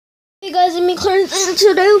Hey guys, I'm Clarence, and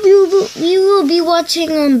today we will be watching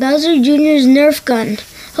Bowser Jr.'s Nerf gun.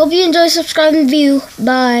 Hope you enjoy, subscribe, and view.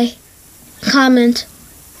 Bye. Comment.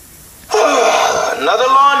 Another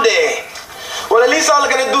long day. Well, at least all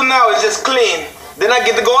I gotta do now is just clean. Then I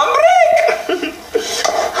get to go on break.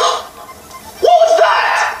 What was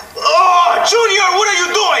that? Oh, Junior, what are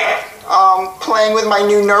you doing? Playing with my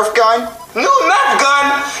new Nerf gun. New Nerf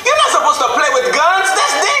gun? You're not supposed to play with guns.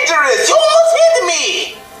 That's dangerous. You almost hit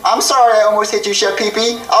me. I'm sorry I almost hit you, Chef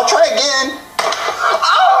Pee-Pee. I'll try again.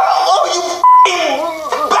 Oh, you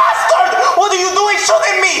bastard! What are you doing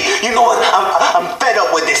shooting me? You know what? I'm fed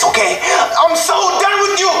up with this, okay? I'm so done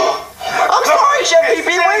with you. I'm sorry, Chef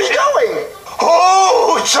Pee-Pee. Where are you going?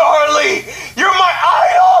 Oh, Charlie, you're my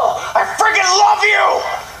idol. I freaking love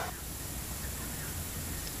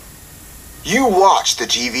you. You watch the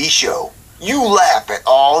TV show. You laugh at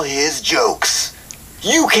all his jokes.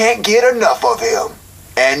 You can't get enough of him.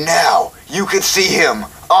 And now you can see him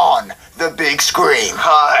on the big screen.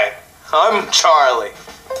 Hi, I'm Charlie.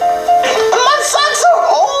 My socks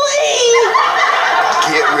are holy.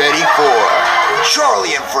 Get ready for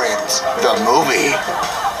Charlie and Friends, the movie.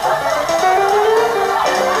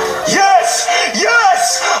 Yes,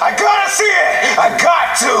 I gotta see it. I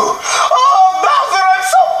got to. Oh, Bowser, I'm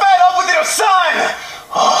so fed up with your son.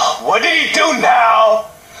 Oh, what did he do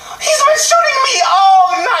now? He's been shooting me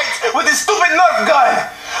all night with his stupid Nerf gun.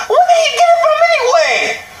 Where did he get it from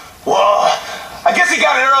anyway? Well, I guess he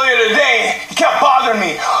got it earlier today. He kept bothering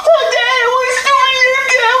me. Oh, Dad, what stupid Nerf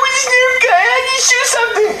gun? What's Nerf gun? I can shoot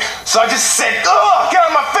something. So I just said, oh, get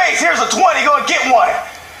out of my face. Here's a 20. Go and get one.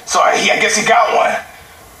 So I guess he got one.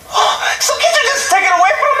 So can't you just take it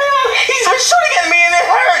away from him? He's been shooting at me and it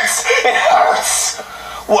hurts. It hurts.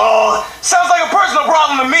 Well, sounds like a personal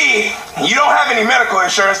problem to me. You don't have any medical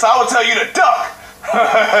insurance, so I will tell you to duck.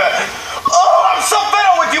 Oh, I'm so fed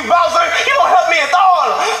up with you, Bowser. You don't help me at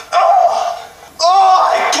all.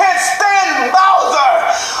 Oh, I can't stand Bowser.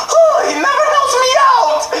 Oh, he never helps me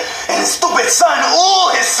out. And his stupid son,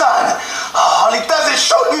 his son. Oh, all he does is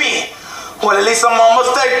shoot me. Well, at least I'm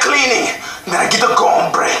almost done cleaning. Then I get to go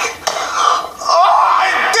on break. Oh,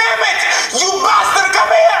 damn it! You bastard, come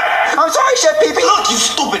here! I'm sorry, Chef Pee-Pee. Look, you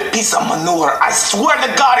stupid piece of manure. I swear to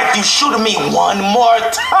God, if you shoot me one more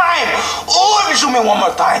time, if you shoot me one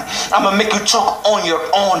more time, I'm gonna make you choke on your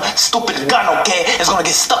own stupid gun, okay? It's gonna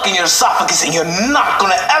get stuck in your esophagus and you're not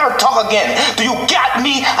gonna ever talk again. Do you get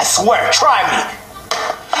me? I swear, try me.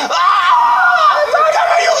 Come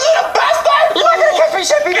here, you little bastard! You're not gonna catch me,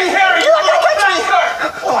 Chef Pee-Pee. You're not gonna catch me.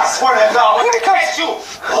 Oh, I swear to God, I'm gonna catch you.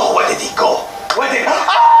 Oh, where did he go? Where did he...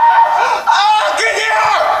 Get here!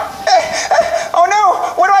 Oh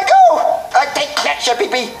no, where do I go? Take that, Chef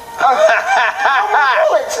Pee-Pee. No more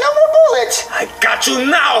bullets, no more bullets. I got you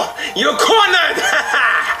now. You're cornered.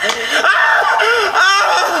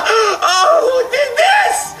 Who did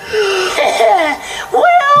this? Well.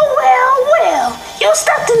 You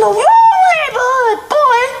stepped in the wrong neighborhood,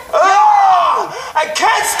 boy. Oh, I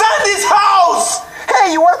can't stand this house.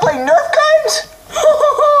 Hey, you wanna play Nerf guns?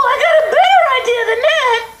 I got a better idea than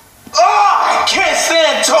that. Oh, I can't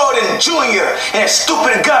stand Toad and Junior and their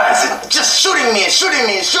stupid guns and just shooting me and shooting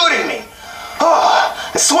me and shooting me. Oh,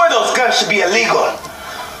 I swear those guns should be illegal.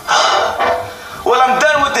 Well, I'm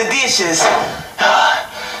done with the dishes.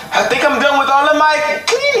 I think I'm done with all of my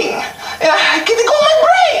cleaning. And I get to go on my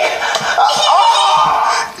break.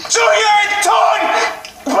 Junior and Toad,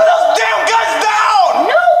 put those damn guns down.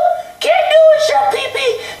 No, can't do it, Chef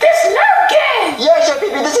Pee-Pee. This Nerf game. Yeah, Chef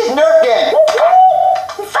Pee-Pee, this is Nerf game.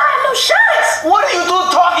 Five no shots. What are you two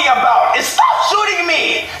talking about? And stop shooting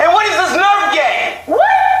me. And what is this Nerf game?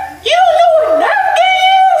 What? You don't know what Nerf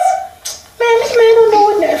game is? Man, this man don't know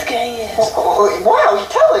what Nerf game is. Wow,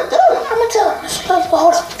 tell him. I'm gonna tell him.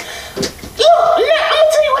 Hold on. Look, I'm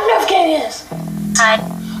gonna tell you what Nerf game is.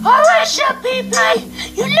 Alright, Chef Pee-Pee.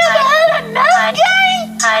 You never heard of Nerf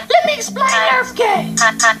game? Let me explain Nerf game.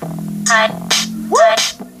 What?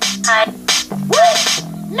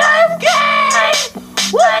 Nerf game!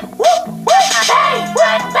 What? Bang!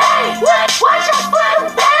 Bang! Watch your foot!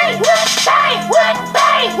 Bang!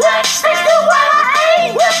 Bang! Stay still while I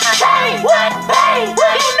aim! Bang! Bang!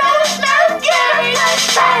 You know it's Nerf game!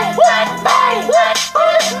 Bang!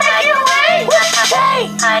 Bullets make it rain!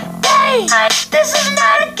 Bang! This is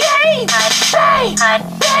not a game!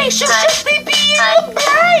 Bang! Shoot Pee-Pee in the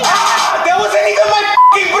brain! That wasn't even my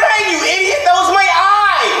fucking brain, you idiot! That was my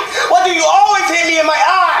eye! Why do you always hit me in my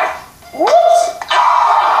eye? Whoops!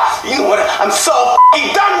 You know what? I'm so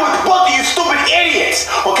fucking done with both of you stupid idiots!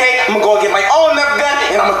 Okay? I'm gonna go get my own Nerf gun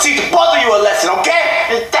and I'm gonna teach both of you a lesson,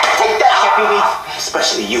 okay? Take that, Chef Pee-Pee.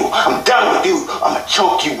 especially you. I'm done with you. I'm gonna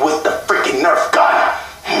choke you with the freaking Nerf gun.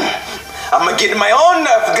 I'm gonna get my own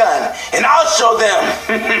Nerf gun, and I'll show them.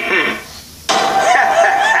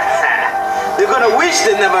 They're gonna wish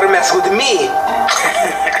they never mess with me.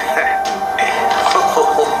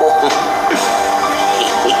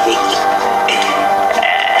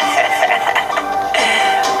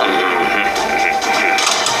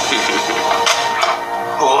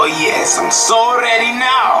 Oh yes, I'm so ready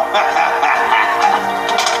now.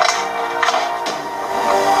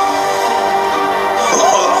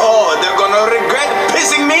 Oh, they're gonna regret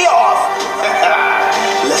pissing me off.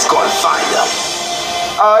 Let's go and find them.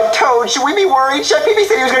 Toad, should we be worried? Chef Pee Pee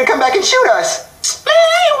said he was gonna come back and shoot us. Man,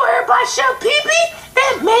 I ain't worried about Chef Pee Pee.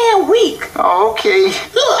 That man weak. Okay.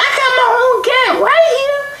 Look, I got my own gun right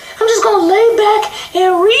here. I'm just gonna lay back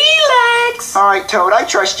and relax. All right, Toad, I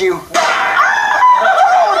trust you.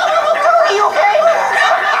 Are you okay?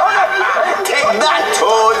 Take that,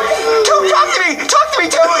 Toad. Toad, talk to me! Talk to me,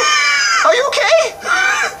 Toad! Are you okay?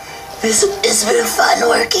 It's been fun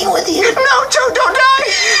working with you. No, Toad, don't die!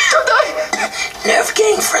 Don't die! Nerf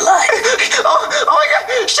gang for life. Oh my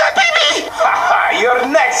God! Chef Pee Pee! You're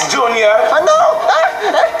next, Junior. No!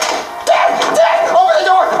 Dad! Dad! Open the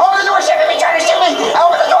door! Open the door! Chef Pee Pee trying to shoot me!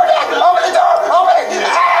 Open the door, Dad! Open the door! Open it!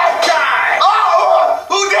 Die! Oh!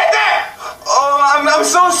 Who did that? Oh, I'm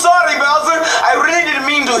so sorry, Bowser. I really didn't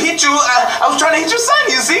mean to hit you. I was trying to hit your son,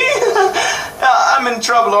 you see? I'm in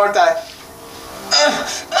trouble, aren't I?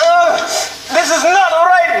 This is not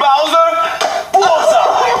right, Bowser. Bowser!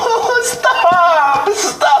 Stop!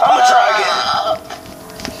 Stop! I'm gonna try again.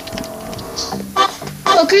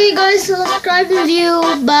 Okay, guys, subscribe and view.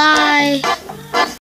 Bye.